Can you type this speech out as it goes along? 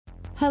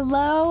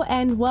Hello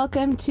and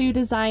welcome to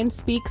Design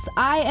Speaks.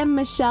 I am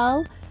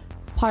Michelle,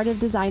 part of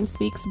Design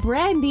Speaks.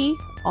 Brandy,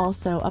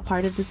 also a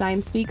part of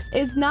Design Speaks,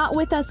 is not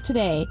with us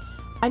today.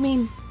 I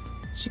mean,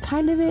 she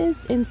kind of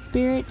is in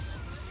spirit.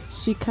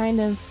 She kind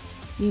of,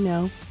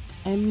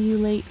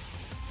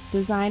 emulates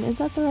design. Is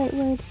that the right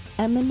word?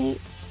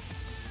 Emanates?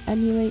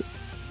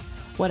 Emulates?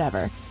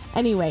 Whatever.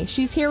 Anyway,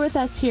 she's here with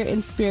us here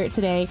in spirit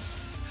today,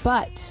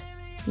 but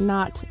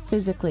not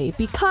physically,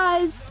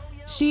 because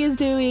she is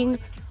doing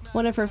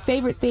one of her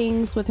favorite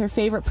things with her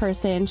favorite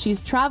person.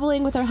 She's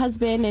traveling with her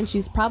husband, and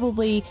she's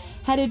probably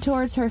headed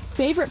towards her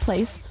favorite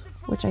place,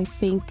 which I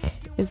think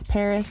is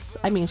Paris.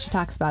 I mean, she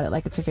talks about it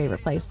like it's her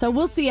favorite place. So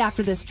we'll see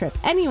after this trip.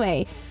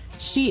 Anyway,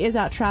 she is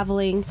out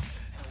traveling,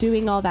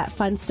 doing all that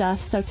fun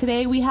stuff. So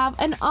today we have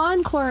an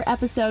encore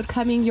episode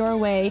coming your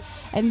way,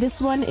 and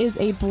this one is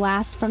a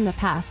blast from the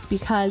past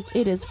because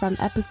it is from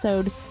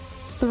episode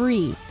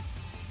 3.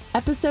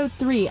 Episode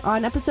 3.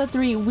 On episode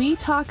 3, we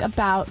talk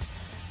about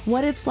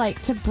what it's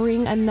like to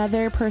bring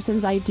another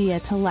person's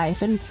idea to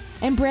life. And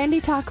Brandy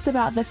talks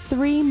about the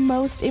 3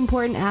 most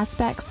important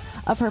aspects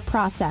of her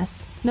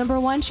process. Number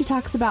 1, she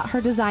talks about her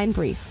design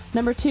brief.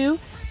 Number 2,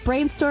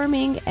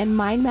 brainstorming and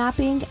mind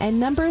mapping. And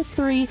number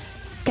 3,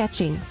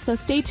 sketching. So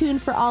stay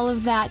tuned for all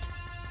of that.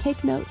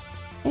 Take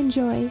notes.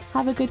 Enjoy.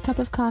 Have a good cup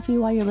of coffee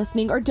while you're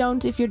listening. Or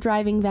don't if you're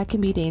driving. That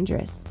can be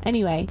dangerous.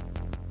 Anyway,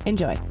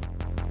 enjoy.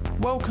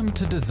 Welcome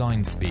to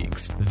Design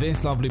Speaks.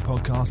 This lovely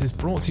podcast is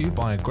brought to you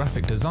by a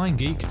graphic design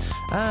geek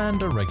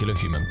and a regular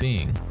human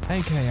being,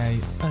 aka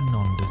a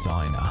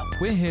non-designer.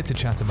 We're here to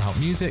chat about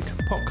music,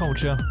 pop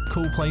culture,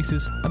 cool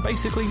places, and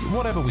basically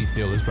whatever we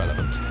feel is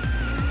relevant.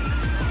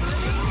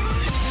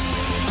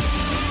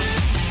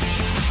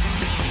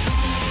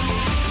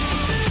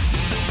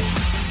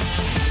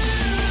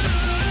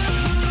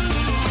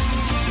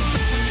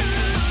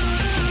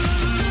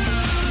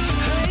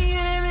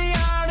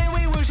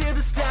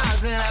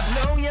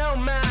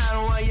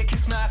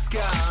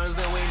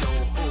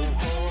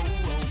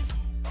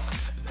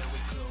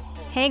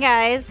 Hey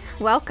guys,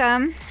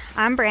 welcome.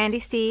 I'm Brandy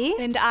C.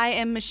 And I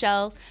am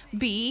Michelle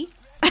B.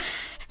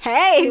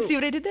 Hey! You see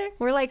what I did there?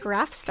 We're like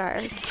rap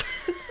stars.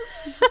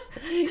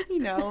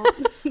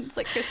 It's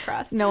like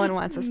crisscross. No one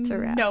wants us to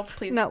rap. No,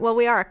 please. No, well,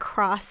 we are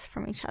across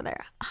from each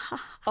other.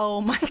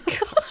 Oh my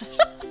gosh.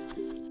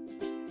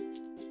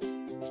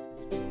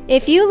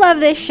 If you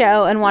love this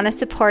show and want to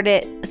support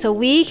it so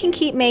we can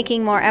keep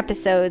making more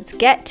episodes,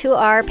 get to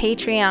our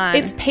Patreon.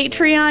 It's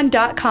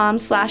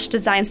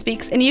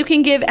patreon.com/designspeaks, and you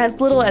can give as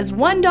little as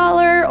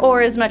 $1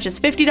 or as much as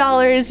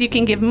 $50. You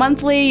can give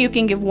monthly, you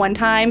can give one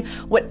time,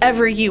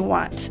 whatever you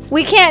want.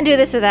 We can't do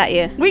this without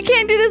you. We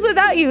can't do this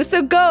without you,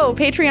 so go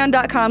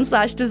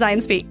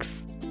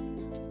patreon.com/designspeaks.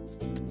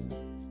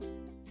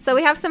 So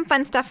we have some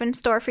fun stuff in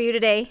store for you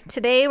today.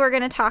 Today we're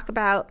going to talk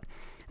about,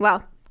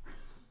 well,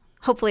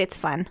 hopefully it's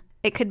fun.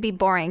 It could be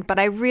boring, but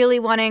I really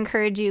want to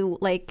encourage you,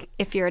 like,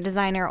 if you're a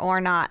designer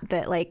or not,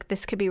 that, like,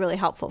 this could be really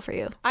helpful for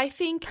you. I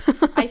think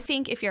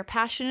if you're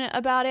passionate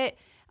about it,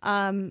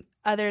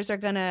 others are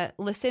going to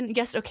listen.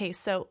 Yes, okay,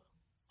 so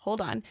hold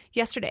on.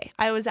 Yesterday,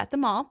 I was at the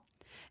mall,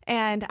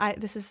 and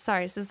this is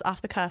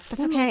off the cuff.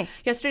 That's okay.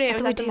 Yesterday, I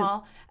was at the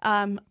mall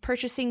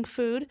purchasing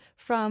food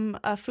from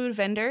a food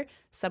vendor,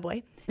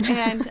 Subway,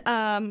 and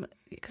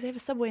because they have a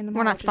Subway in the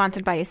mall. We're not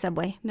sponsored by you,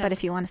 Subway, No. but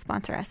if you want to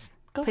sponsor us,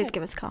 please ahead.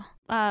 give us a call.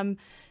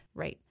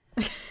 Right.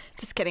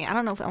 Just kidding. I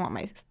don't know if I want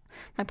my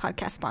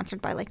podcast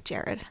sponsored by, like,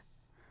 Jared.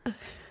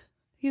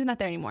 He's not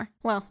there anymore.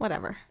 Well,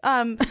 whatever.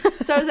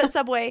 So I was at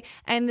Subway,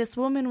 and this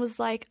woman was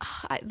like,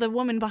 the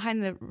woman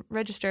behind the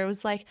register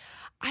was like,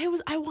 I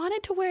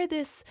wanted to wear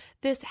this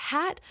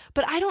hat,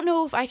 but I don't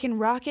know if I can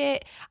rock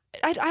it.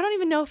 I don't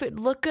even know if it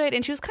looked good.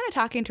 And she was kind of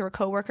talking to her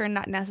coworker,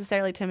 not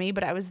necessarily to me,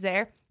 but I was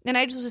there, and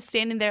I just was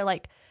standing there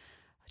like,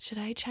 should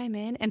I chime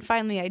in? And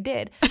finally I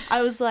did.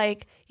 I was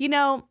like,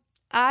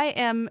 I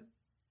am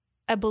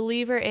a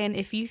believer in,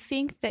 if you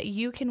think that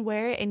you can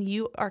wear it and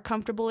you are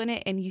comfortable in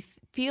it and you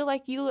feel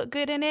like you look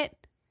good in it,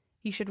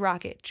 you should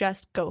rock it.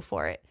 Just go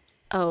for it.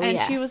 Oh, and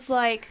yes. she was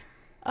like,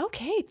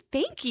 okay,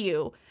 thank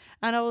you.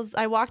 And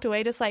I walked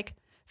away just like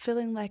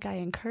feeling like I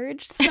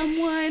encouraged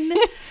someone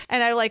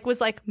and I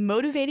was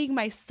motivating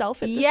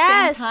myself at the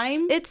same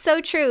time. It's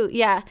so true.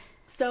 Yeah.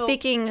 So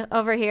speaking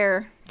over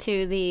here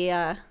to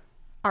the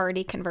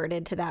already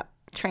converted to that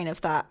train of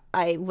thought,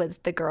 I was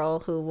the girl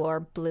who wore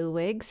blue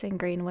wigs and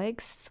green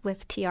wigs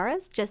with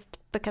tiaras just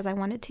because I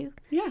wanted to.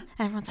 Yeah. And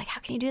everyone's like, how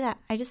can you do that?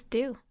 I just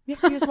do. Yeah,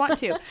 you just want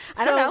to.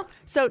 I don't know.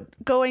 So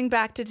going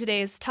back to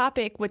today's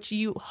topic, which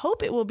you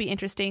hope it will be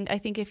interesting, I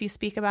think if you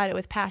speak about it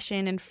with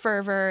passion and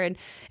fervor and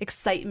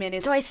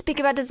excitement. Do I speak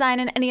about design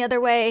in any other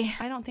way?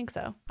 I don't think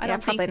so. Yeah,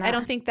 probably not. I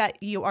don't think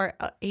that you are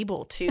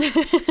able to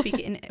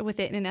speak with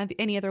it in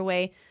any other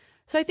way.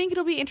 So I think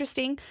it'll be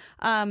interesting.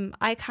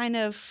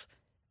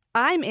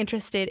 I'm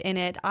interested in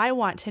it. I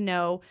want to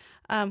know.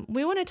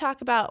 We want to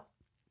talk about,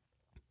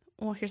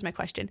 well, here's my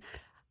question.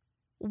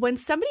 When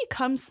somebody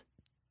comes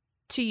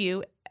to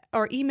you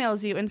or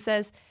emails you and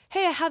says,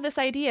 hey, I have this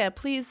idea,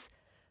 please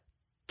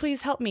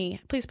please help me.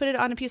 Please put it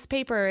on a piece of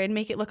paper and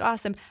make it look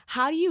awesome.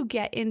 How do you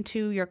get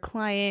into your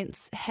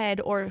client's head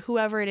or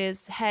whoever it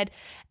is head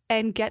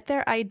and get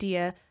their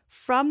idea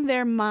from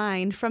their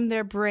mind, from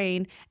their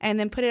brain, and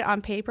then put it on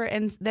paper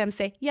and them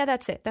say, yeah,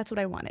 that's it. That's what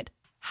I wanted.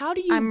 How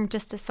do you... I'm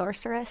just a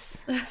sorceress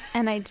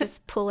and I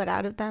just pull it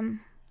out of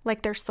them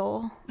like their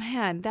soul.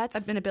 Man,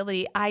 that's an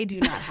ability I do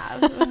not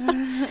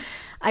have.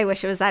 I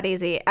wish it was that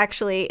easy.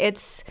 Actually,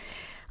 it's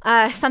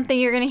something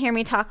you're going to hear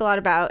me talk a lot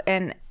about,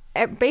 and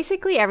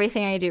basically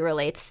everything I do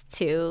relates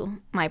to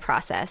my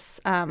process.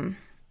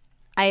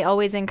 I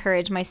always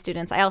encourage my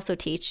students. I also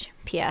teach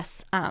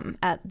PS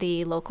at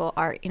the local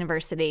art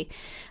university.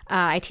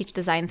 I teach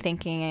design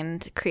thinking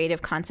and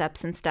creative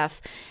concepts and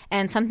stuff.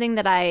 And something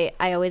that I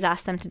always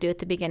ask them to do at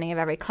the beginning of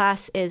every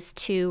class is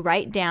to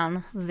write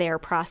down their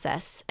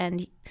process.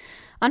 And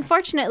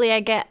unfortunately, I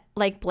get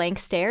like blank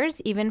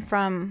stares, even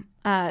from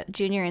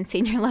junior and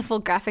senior level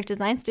graphic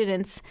design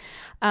students,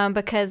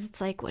 because it's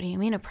like, what do you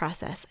mean a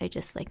process? I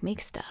just like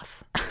make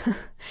stuff.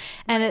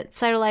 And it's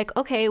sort of like,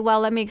 okay, well,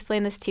 let me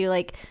explain this to you.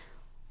 Like,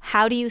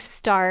 how do you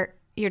start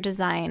your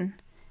design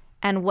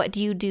and what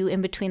do you do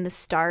in between the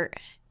start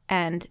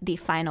and the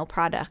final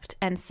product?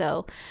 And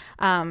so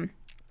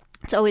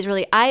it's always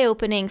really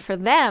eye-opening for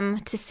them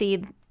to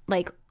see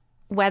like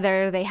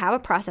whether they have a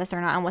process or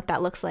not and what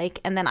that looks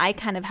like. And then I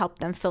kind of help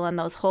them fill in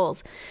those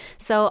holes.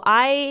 So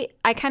I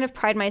kind of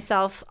pride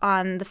myself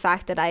on the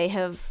fact that I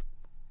have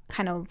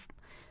kind of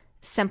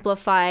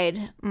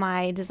simplified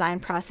my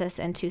design process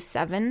into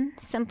 7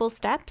 simple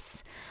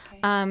steps.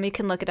 Okay. You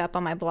can look it up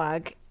on my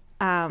blog.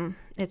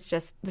 It's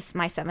just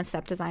my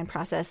 7-step design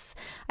process.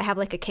 I have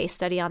like a case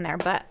study on there,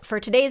 but for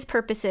today's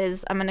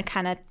purposes, I'm going to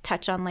kind of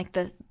touch on like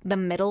the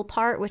middle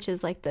part, which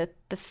is like the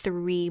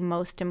 3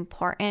 most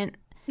important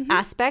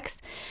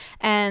aspects.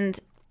 And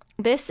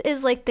this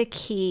is like the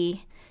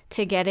key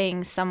to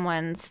getting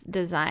someone's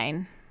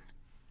design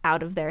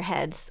out of their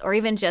heads, or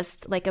even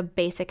just like a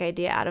basic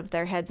idea out of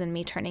their heads and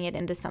me turning it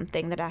into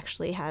something that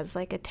actually has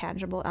like a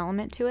tangible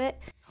element to it.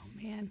 Oh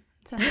man.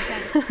 Sounds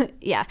intense.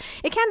 Yeah,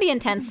 it can be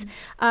intense.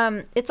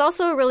 It's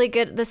also a really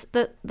good.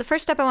 The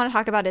first step I want to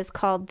talk about is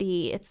called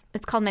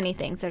it's called many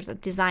things. There's a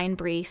design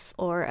brief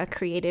or a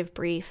creative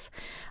brief.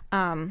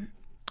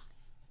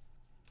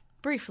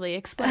 Briefly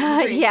explain.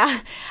 The brief. Yeah,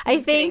 I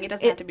think kidding. It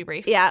doesn't have to be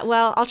brief. Yeah,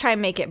 well, I'll try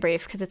and make it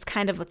brief because it's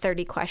kind of a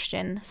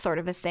 30-question sort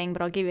of a thing,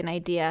 but I'll give you an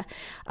idea.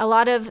 A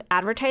lot of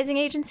advertising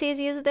agencies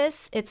use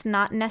this. It's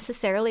not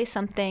necessarily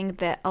something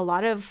that a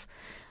lot of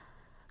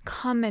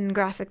common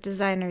graphic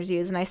designers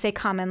use. And I say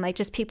common, like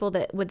just people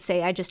that would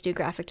say, I just do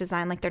graphic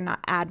design. Like they're not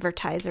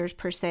advertisers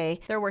per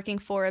se. They're working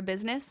for a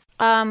business?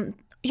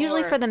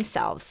 Usually for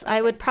themselves. Okay.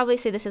 I would probably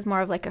say this is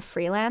more of like a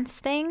freelance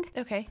thing.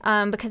 Okay.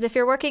 Because if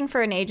you're working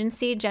for an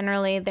agency,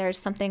 generally there's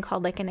something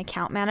called like an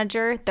account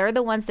manager. They're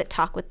the ones that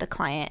talk with the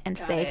client and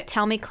say,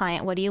 tell me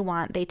client, what do you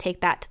want? They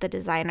take that to the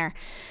designer.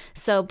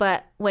 So,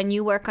 but when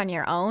you work on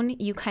your own,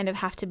 you kind of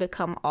have to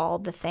become all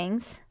the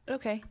things.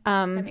 Okay.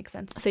 That makes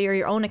sense. So you're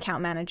your own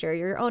account manager,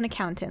 you're your own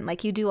accountant,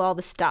 like you do all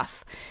the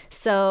stuff.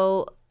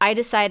 So I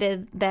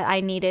decided that I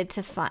needed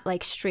to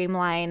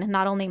streamline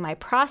not only my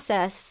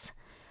process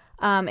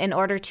in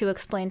order to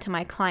explain to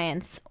my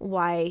clients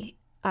why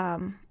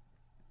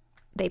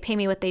they pay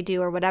me what they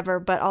do or whatever,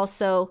 but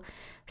also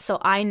so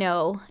I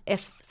know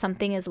if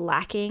something is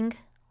lacking,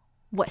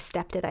 what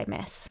step did I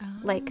miss? Oh.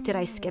 Like, did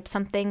I skip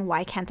something?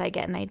 Why can't I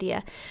get an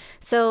idea?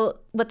 So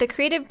what the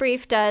creative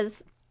brief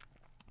does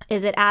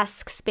is it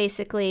asks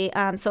basically,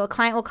 so a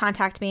client will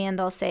contact me and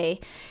they'll say,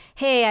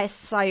 hey, I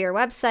saw your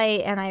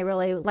website and I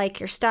really like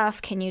your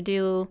stuff. Can you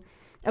do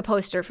a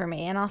poster for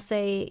me? And I'll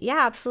say,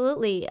 yeah,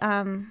 absolutely.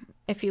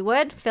 If you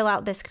would, fill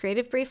out this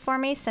creative brief for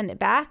me, send it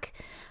back.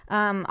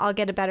 I'll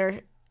get a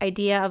better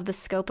idea of the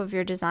scope of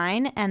your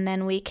design and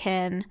then we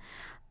can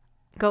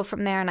go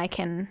from there and I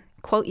can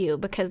quote you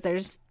because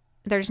there's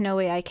no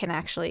way I can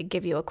actually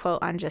give you a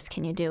quote on just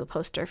can you do a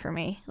poster for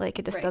me? Like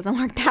it just doesn't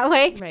work that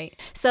way. Right.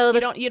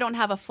 So you don't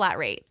have a flat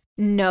rate.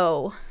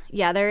 No.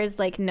 Yeah, there is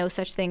like no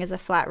such thing as a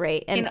flat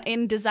rate. And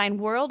in design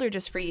world or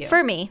just for you?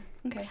 For me.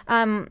 Okay.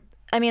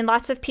 I mean,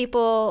 lots of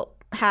people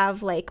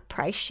have like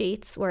price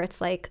sheets where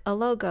it's like a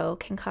logo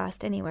can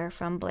cost anywhere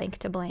from blank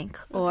to blank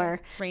or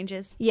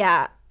ranges.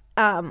 Yeah.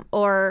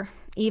 Or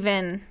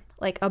even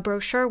like a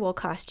brochure will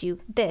cost you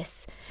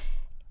this.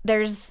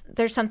 There's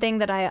something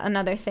that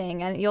another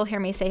thing, and you'll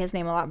hear me say his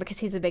name a lot because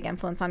he's a big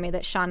influence on me,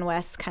 that Sean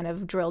West kind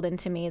of drilled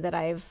into me that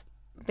I've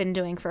been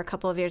doing for a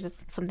couple of years.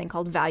 It's something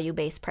called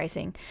value-based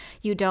pricing.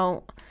 You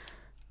don't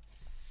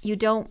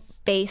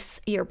base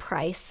your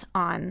price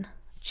on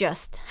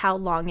just how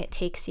long it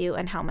takes you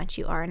and how much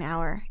you are an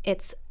hour.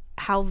 It's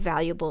how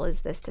valuable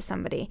is this to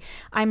somebody?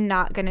 I'm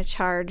not going to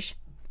charge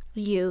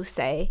you,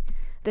 say,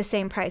 the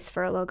same price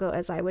for a logo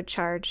as I would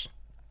charge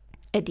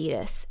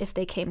Adidas if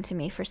they came to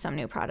me for some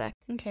new product.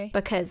 Okay.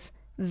 Because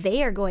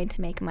they are going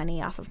to make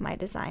money off of my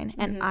design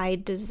and I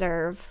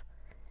deserve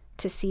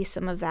to see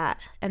some of that.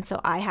 And so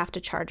I have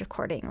to charge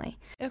accordingly.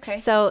 Okay.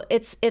 So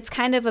it's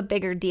kind of a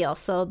bigger deal.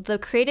 So the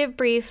creative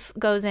brief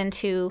goes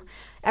into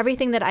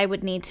everything that I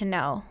would need to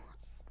know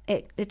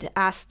it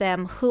asks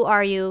them, who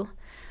are you?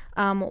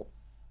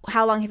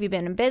 How long have you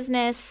been in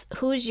business?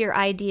 Who's your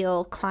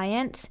ideal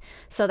client?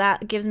 So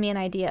that gives me an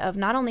idea of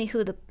not only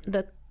who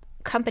the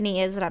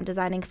company is that I'm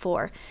designing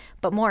for,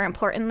 but more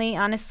importantly,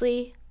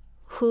 honestly,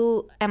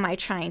 who am I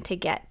trying to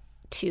get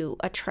to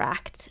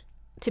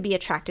be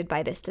attracted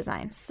by this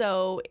design?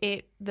 So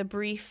the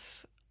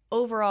brief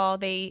overall,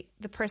 the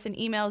person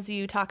emails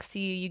you, talks to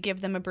you, you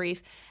give them a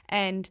brief,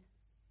 and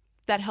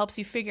that helps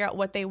you figure out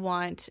what they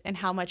want and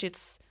how much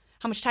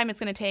time it's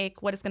going to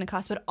take, what it's going to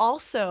cost, but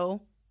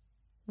also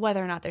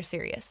whether or not they're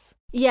serious.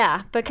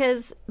 Yeah,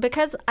 because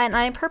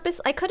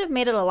I could have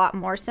made it a lot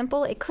more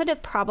simple. It could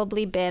have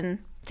probably been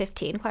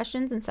 15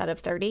 questions instead of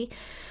 30.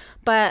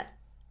 But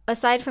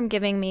aside from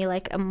giving me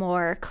like a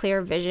more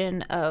clear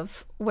vision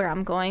of where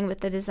I'm going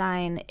with the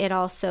design, it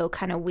also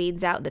kind of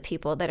weeds out the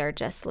people that are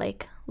just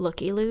like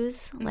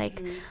looky-loos. Mm-hmm.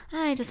 Like,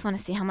 I just want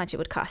to see how much it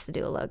would cost to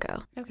do a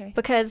logo. Okay.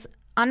 Because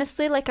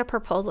honestly, like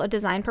a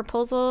design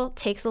proposal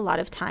takes a lot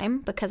of time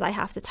because I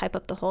have to type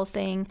up the whole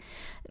thing,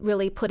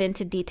 really put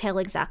into detail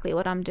exactly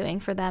what I'm doing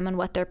for them and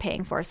what they're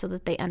paying for so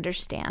that they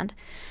understand.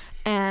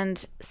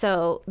 And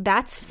so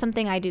that's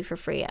something I do for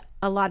free.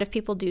 A lot of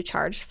people do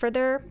charge for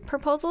their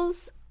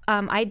proposals.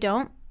 I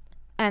don't.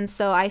 And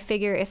so I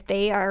figure if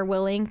they are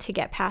willing to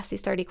get past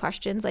these 30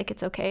 questions, like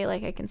it's okay,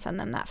 like I can send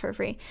them that for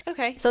free.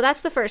 Okay. So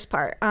that's the first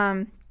part.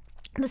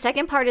 The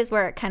second part is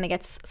where it kind of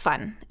gets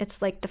fun.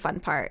 It's like the fun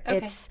part.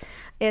 Okay.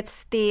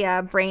 It's the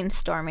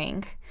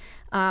brainstorming.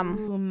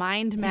 Ooh,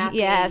 mind mapping.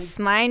 Yes,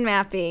 mind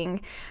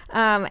mapping.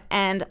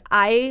 And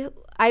I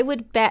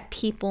would bet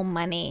people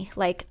money.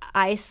 Like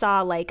I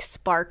saw like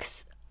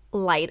sparks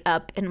light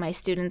up in my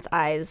students'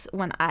 eyes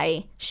when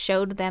I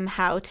showed them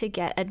how to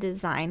get a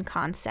design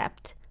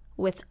concept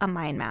with a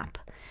mind map.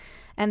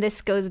 And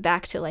this goes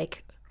back to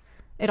like,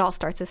 it all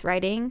starts with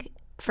writing.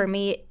 For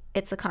me,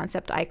 it's a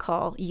concept I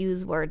call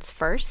use words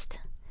first.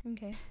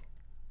 Okay.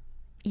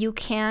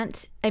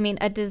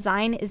 A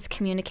design is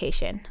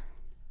communication.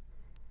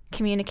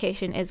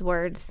 Communication is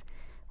words.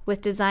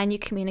 With design, you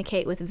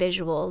communicate with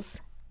visuals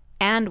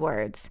and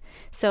words.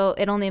 So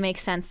it only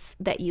makes sense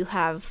that you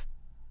have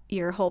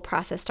your whole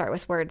process start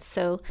with words.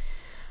 So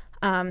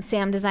say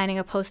I'm designing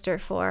a poster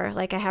for,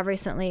 like I have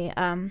recently,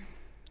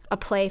 a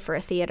play for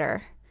a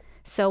theater.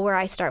 So where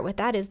I start with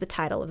that is the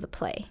title of the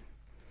play.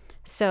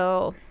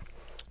 So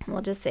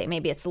we'll just say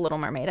maybe it's The Little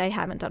Mermaid. I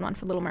haven't done one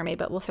for Little Mermaid,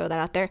 but we'll throw that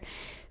out there.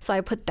 So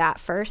I put that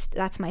first.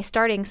 That's my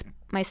starting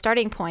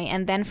point.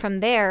 And then from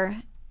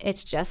there,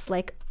 it's just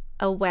like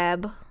a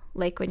web,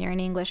 like when you're in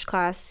English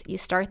class, you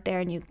start there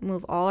and you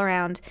move all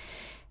around.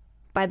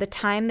 By the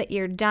time that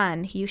you're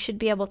done, you should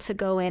be able to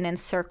go in and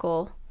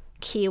circle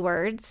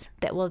keywords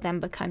that will then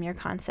become your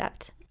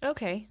concept.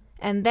 Okay.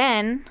 And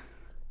then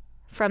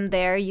from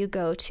there, you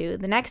go to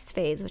the next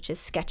phase, which is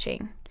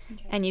sketching.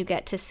 Okay. And you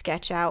get to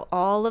sketch out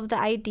all of the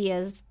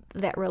ideas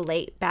that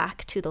relate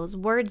back to those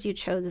words you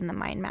chose in the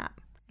mind map.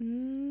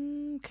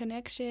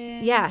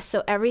 Connections. Yeah,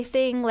 so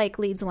everything like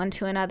leads one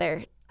to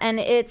another. And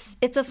it's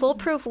a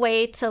foolproof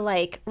way to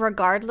like,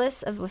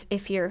 regardless of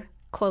if you're,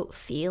 quote,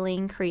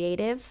 feeling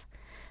creative,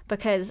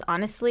 because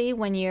honestly,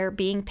 when you're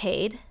being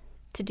paid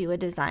to do a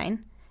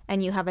design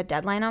and you have a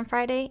deadline on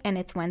Friday and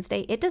it's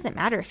Wednesday, it doesn't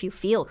matter if you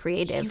feel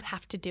creative. You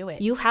have to do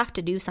it. You have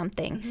to do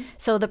something. Mm-hmm.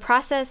 So the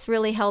process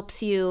really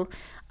helps you.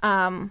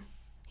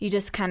 You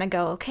just kind of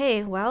go,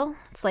 okay, well,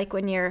 it's like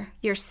when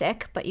you're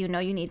sick, but you know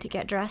you need to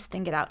get dressed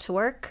and get out to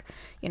work.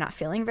 You're not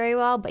feeling very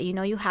well, but you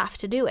know you have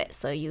to do it.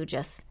 So you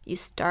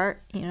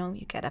start,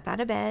 you get up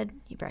out of bed,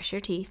 you brush your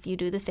teeth, you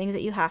do the things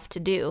that you have to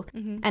do,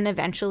 and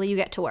eventually you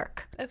get to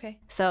work. Okay.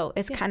 So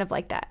it's kind of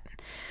like that.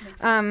 Makes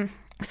sense.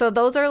 So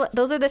those are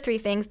the three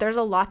things. There's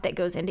a lot that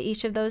goes into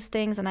each of those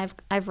things, and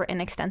I've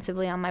written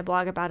extensively on my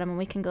blog about them, and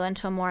we can go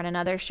into them more in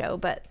another show.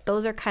 But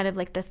those are kind of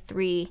like the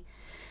three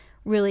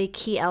really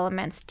key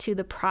elements to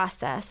the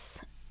process.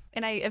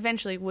 And I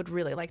eventually would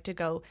really like to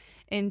go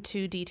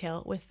into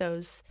detail with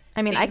those.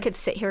 I mean, things. I could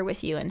sit here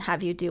with you and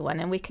have you do one,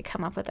 and we could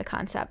come up with a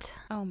concept.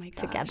 Oh my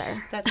gosh.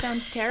 Together. That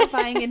sounds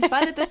terrifying and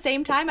fun at the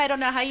same time. I don't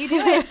know how you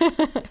do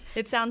it.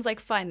 It sounds like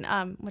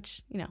fun.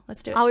 Which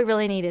let's do it. All we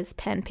really need is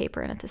pen,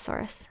 paper, and a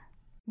thesaurus.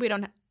 We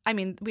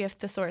have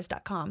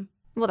thesaurus.com.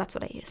 Well, that's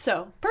what I use.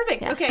 So,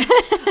 perfect. Yeah. Okay.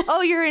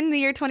 Oh, you're in the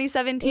year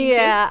 2017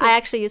 Yeah, too? I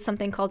actually use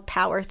something called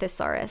Power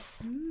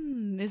Thesaurus.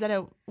 Is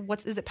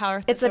it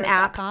Power It's an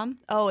app.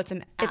 Oh, it's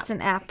an app. It's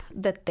an app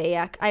that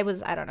I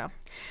don't know.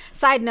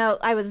 Side note,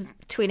 I was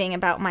tweeting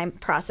about my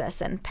process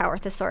and Power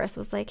Thesaurus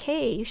was like,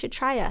 hey, you should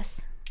try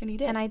us. And you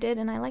did. And I did,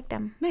 and I like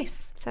them.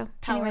 Nice. So,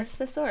 Power anyways.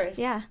 Thesaurus.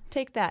 Yeah.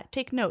 Take that.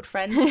 Take note,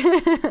 friends.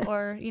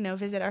 Or,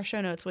 visit our show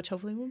notes, which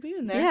hopefully will be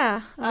in there.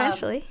 Yeah,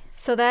 eventually.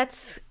 So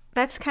that's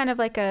kind of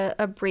like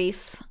a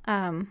brief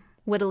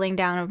whittling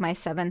down of my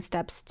 7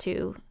 steps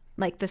to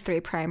like the 3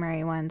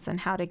 primary ones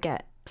and how to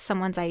get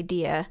someone's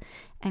idea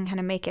and kind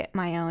of make it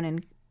my own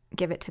and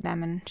give it to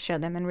them and show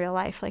them in real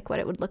life like what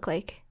it would look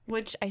like.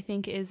 Which I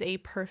think is a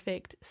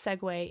perfect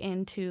segue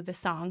into the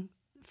song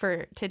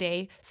for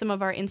today, some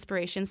of our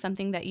inspirations,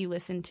 something that you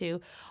listen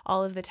to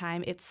all of the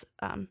time. It's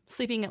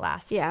Sleeping at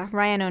Last. Yeah,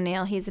 Ryan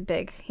O'Neal, he's a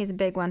big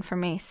one for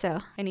me. So,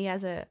 and he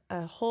has a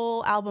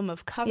whole album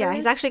of covers. Yeah,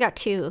 he's actually got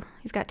two.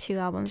 He's got two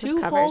albums of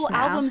covers whole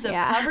now. albums of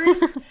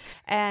covers,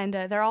 and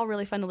they're all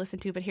really fun to listen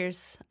to. But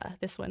here's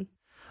this one.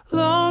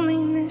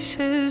 Loneliness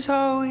has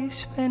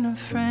always been a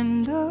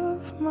friend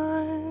of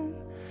mine.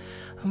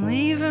 I'm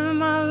leaving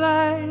my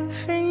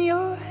life in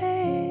your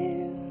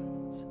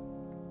hands.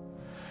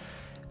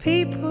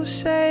 People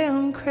say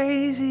I'm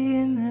crazy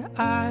and that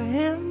I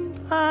am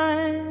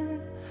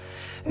blind,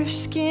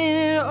 risking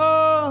it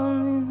all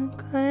in a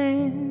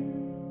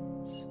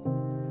glance.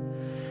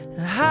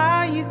 And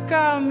how you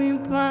got me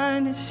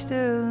blind is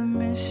still a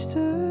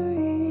mystery.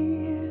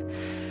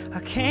 I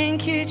can't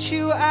get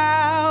you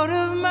out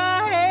of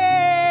my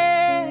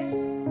head.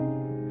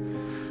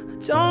 I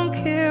don't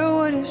care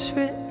what is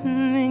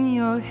written in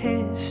your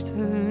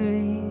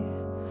history,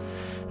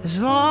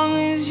 as long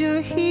as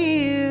you're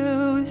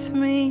here with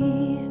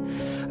me.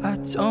 I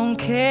don't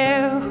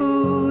care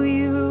who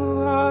you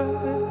are,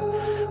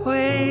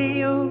 where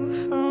you're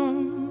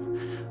from,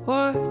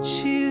 what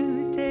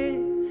you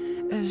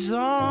did, as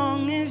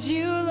long as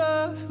you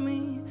love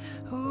me,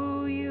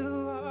 who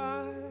you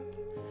are.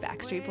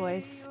 Backstreet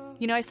Boys.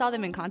 You know, I saw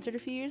them in concert a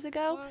few years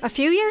ago. A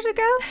few years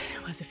ago?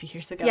 It was a few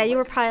years ago. Yeah, you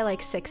were probably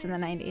like 6 in the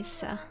 90s,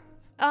 so.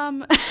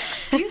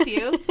 Excuse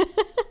you.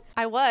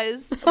 I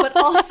was, but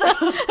also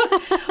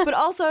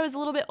I was a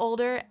little bit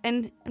older,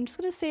 and I'm just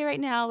gonna say right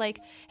now, like,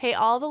 hey,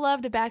 all the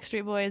love to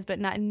Backstreet Boys, but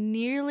not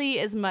nearly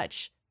as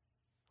much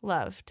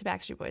love to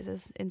Backstreet Boys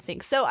as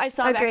NSYNC. So I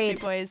saw Agreed.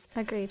 Backstreet Boys.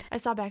 Agreed. I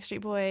saw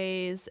Backstreet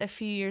Boys a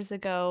few years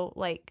ago,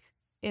 like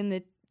in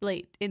the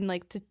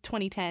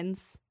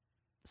 2010s.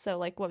 So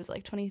like, what was it,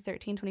 like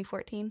 2013,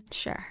 2014?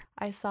 Sure.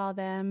 I saw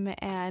them,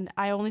 and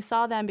I only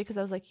saw them because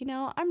I was like, you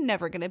know, I'm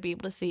never going to be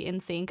able to see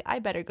NSYNC. I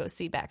better go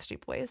see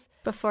Backstreet Boys.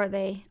 Before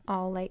they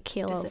all like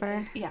keel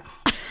over. Yeah.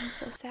 It's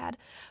so sad.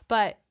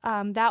 But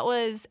that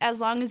was As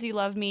Long As You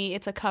Love Me.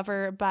 It's a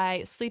cover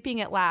by Sleeping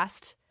at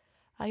Last.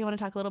 You want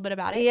to talk a little bit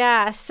about it?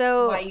 Yeah,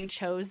 so. Why you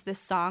chose this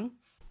song?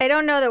 I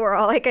don't know that we're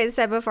all, like I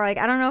said before, like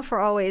I don't know if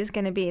we're always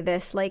going to be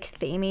this like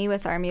themey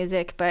with our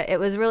music, but it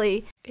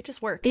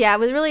just worked. Yeah,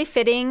 it was really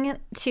fitting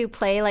to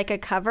play like a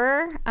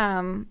cover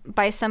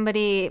by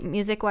somebody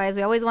music-wise.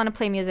 We always want to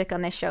play music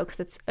on this show because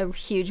it's a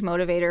huge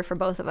motivator for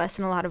both of us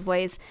in a lot of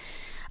ways.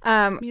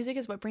 Music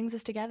is what brings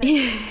us together.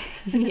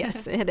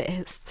 Yes, it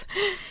is.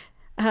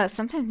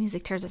 Sometimes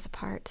music tears us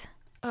apart.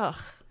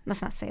 Ugh.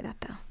 Let's not say that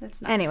though.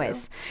 That's not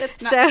Anyways, true.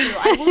 That's not true.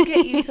 I will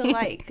get you to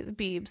like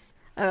Biebs.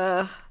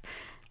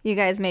 You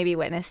guys may be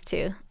witness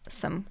to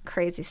some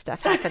crazy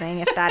stuff happening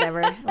if that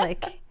ever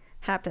like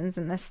happens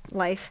in this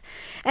life.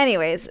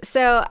 Anyways,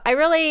 so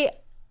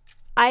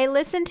I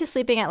listen to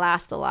Sleeping at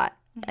Last a lot.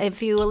 Mm-hmm.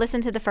 If you listen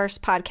to the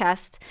first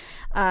podcast,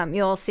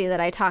 you'll see that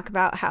I talk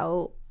about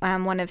how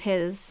one of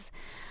his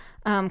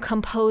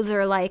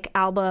composer-like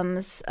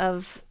albums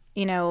of,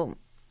 you know,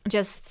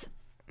 just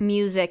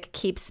music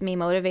keeps me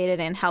motivated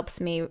and helps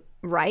me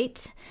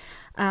write.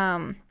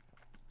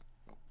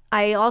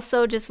 I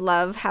also just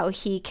love how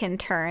he can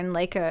turn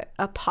like a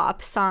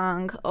pop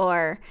song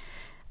or,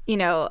 you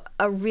know,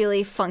 a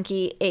really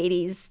funky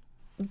 80s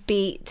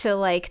beat to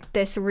like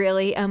this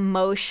really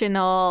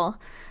emotional,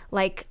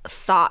 like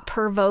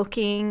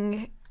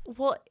thought-provoking.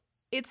 Well,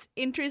 it's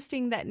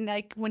interesting that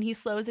like when he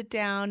slows it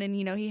down and,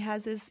 you know,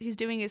 he's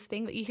doing his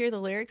thing, that you hear the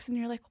lyrics and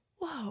you're like,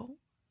 whoa,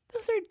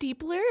 those are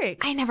deep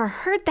lyrics. I never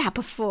heard that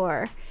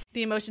before.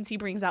 The emotions he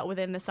brings out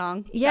within the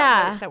song.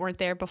 Yeah. That weren't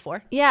there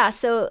before. Yeah.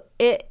 So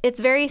it's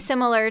very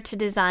similar to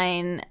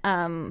Design.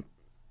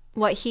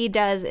 What he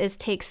does is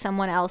take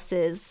someone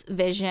else's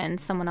vision,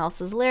 someone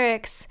else's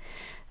lyrics,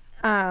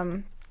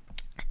 and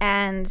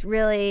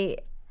really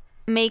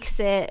makes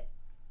it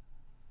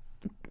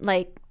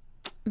like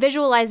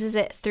visualizes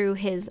it through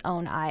his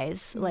own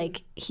eyes. Mm-hmm.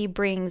 Like he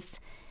brings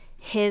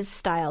his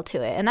style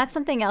to it. And that's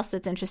something else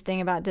that's interesting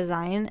about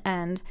Design.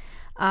 And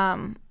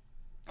I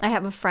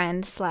have a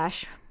friend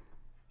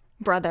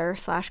 / brother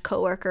 /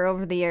 coworker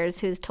over the years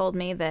who's told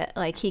me that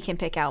like he can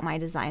pick out my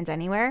designs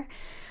anywhere,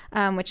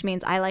 which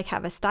means I like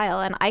have a style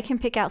and I can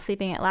pick out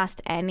Sleeping at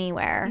Last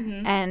anywhere.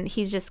 Mm-hmm. And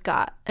he's just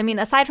got, I mean,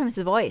 aside from his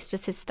voice,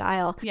 just his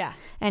style. Yeah.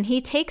 And he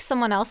takes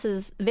someone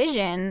else's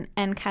vision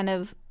and kind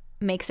of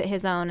makes it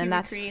his own, and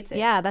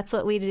that's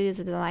what we do as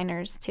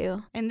designers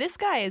too. And this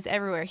guy is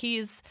everywhere. He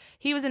was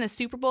in a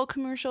Super Bowl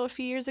commercial a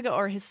few years ago,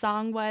 or his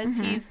song was.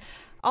 Mm-hmm. He's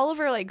all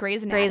over like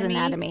Grey's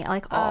Anatomy,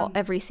 like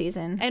every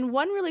season. And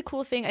one really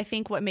cool thing, I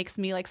think, what makes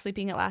me like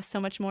Sleeping at Last so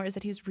much more is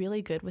that he's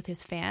really good with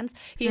his fans.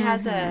 He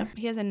has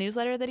a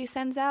newsletter that he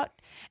sends out,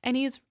 and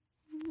he's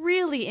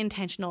really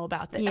intentional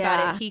about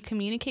it. He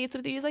communicates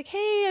with you. He's like, hey,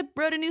 I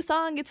wrote a new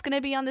song. It's going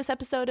to be on this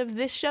episode of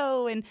this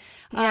show. And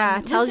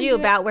tells you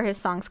about where his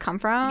songs come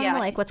from,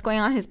 like what's going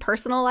on in his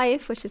personal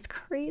life, which is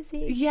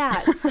crazy.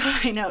 Yes,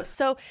 I know.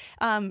 So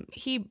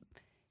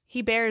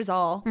he bears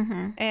all,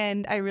 mm-hmm.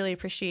 and I really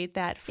appreciate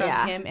that from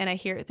him, and I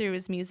hear it through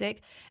his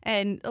music.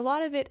 And a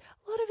lot of it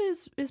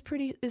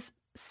is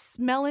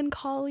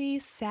melancholy,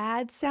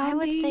 sad sounding. I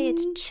would say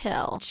it's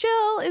chill.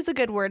 Chill is a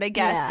good word, I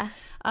guess.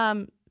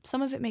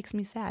 Some of it makes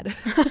me sad.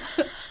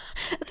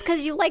 It's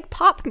because you like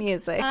pop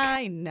music.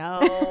 I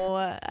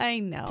know. I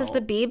know. Does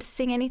the Biebs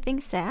sing anything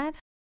sad?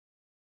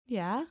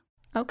 Yeah.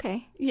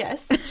 Okay.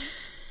 Yes.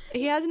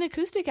 He has an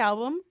acoustic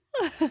album.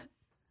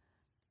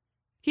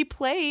 He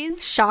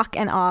plays. Shock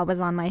and awe was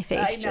on my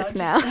face just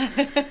now.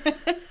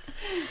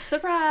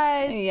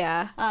 Surprise.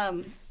 Yeah. I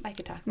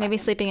could talk about Maybe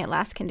him. Sleeping at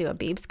Last can do a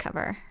Biebs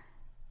cover.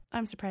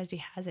 I'm surprised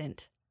he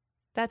hasn't.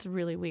 That's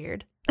really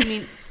weird. I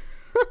mean,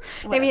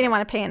 Maybe he didn't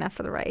want to pay enough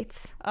for the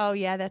rights. oh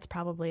yeah, that's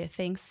probably a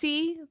thing.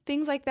 See,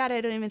 things like that I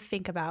don't even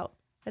think about.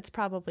 That's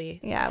probably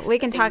Yeah, we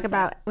can thing talk to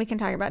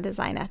about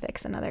design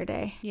ethics another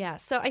day. yeah.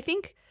 So I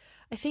think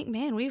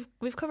man,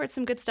 we've covered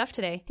some good stuff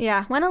today.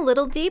 Yeah, went a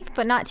little deep,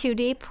 but not too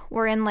deep.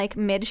 We're in like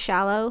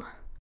mid-shallow.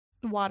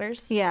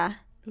 Waters. Yeah.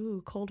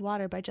 Ooh, Cold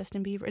Water by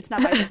Justin Bieber. It's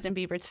not by Justin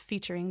Bieber. It's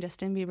featuring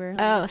Justin Bieber.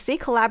 Oh, see,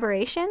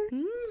 collaboration.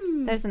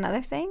 Mm. There's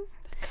another thing.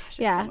 Gosh, there's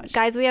Yeah, so much.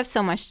 guys, we have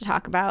so much to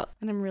talk about,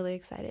 And I'm really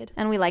excited.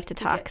 and we like to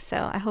talk. get-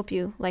 So I hope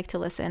you like to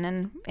listen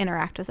and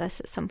interact with us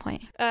at some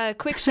point.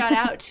 Quick shout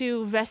out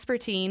to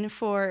Vespertine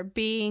for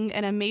being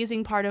an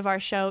amazing part of our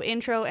show.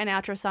 Intro and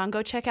outro song.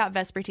 Go check out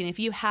Vespertine if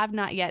you have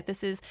not yet.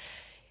 This is,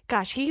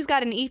 gosh, he's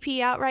got an EP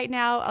out right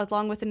now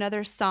along with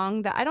another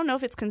song that I don't know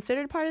if it's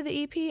considered part of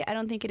the EP. I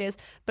don't think it is.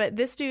 But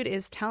this dude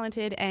is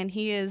talented and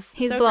he's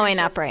so blowing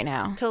up gracious right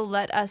now. to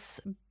let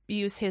us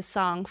use his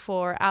song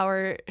for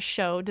our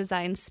show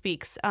Design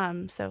Speaks.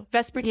 So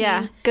Vespertine.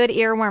 Yeah, good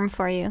earworm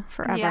for you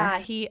forever.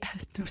 Yeah,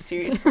 no,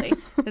 seriously.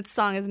 That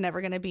song is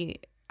never going to be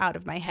out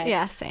of my head.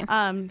 Yeah,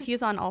 same.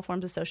 He's on all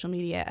forms of social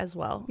media as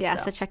well. Yeah,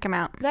 so check him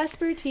out.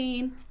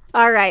 Vespertine.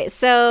 All right,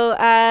 so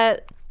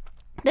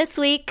this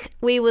week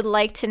we would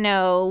like to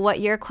know what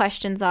your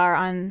questions are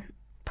on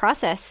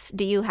process.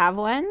 Do you have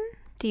one?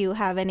 Do you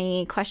have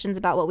any questions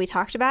about what we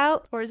talked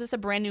about? Or is this a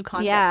brand new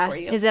concept for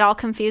you? Is it all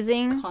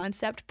confusing?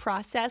 Concept,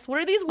 process. What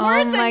are these Oh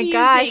words my I'm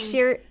gosh,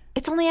 using?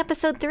 it's only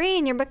episode 3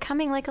 and you're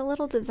becoming like a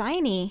little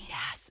designy.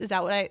 Yes. Is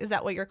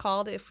that what you're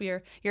called if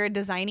you're a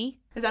designy?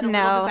 Is that a little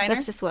No, designer?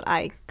 that's just what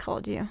I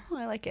called you. Oh,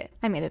 I like it.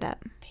 I made it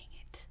up. Dang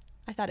it.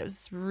 I thought it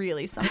was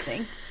really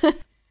something.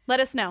 Let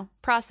us know.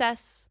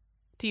 Process.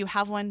 Do you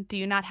have one? Do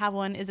you not have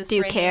one? Is this Do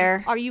you brand new?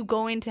 care? Are you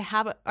going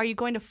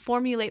to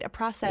formulate a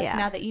process Yeah.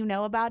 now that you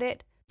know about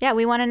it? Yeah,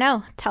 we want to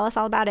know. Tell us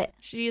all about it.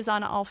 She is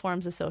on all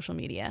forms of social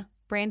media.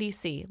 Brandy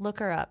C. Look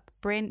her up.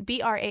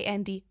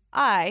 BrandySea.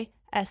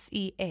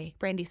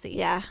 Brandy C.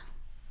 Yeah.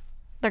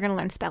 They're going to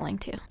learn spelling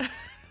too.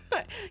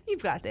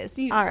 You've got this.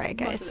 All right,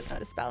 Most guys. of us know how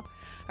to spell.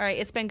 All right.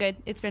 It's been good.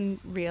 It's been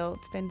real.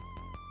 It's been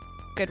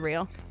good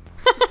real.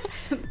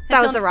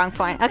 That was the wrong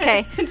point.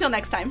 Okay. Until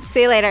next time.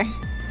 See you later.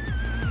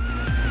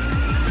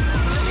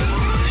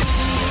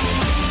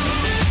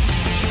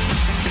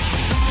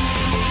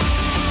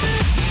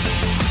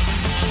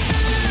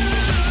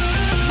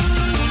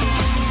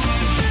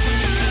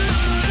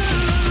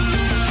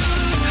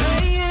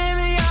 Hanging in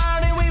the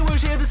yard and we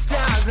worship the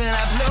stars, and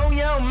I blow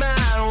your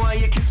mind while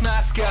you kiss my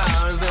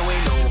scars, and we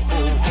go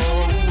ho ho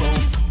ho,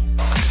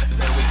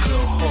 then we go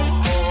ho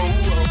ho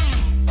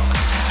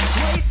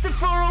ho. Wasted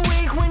for a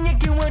week when you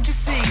get what you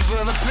seek,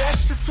 but the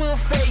precious will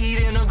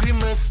fade in a grim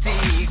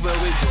mystique, but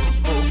we go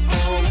ho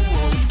ho ho.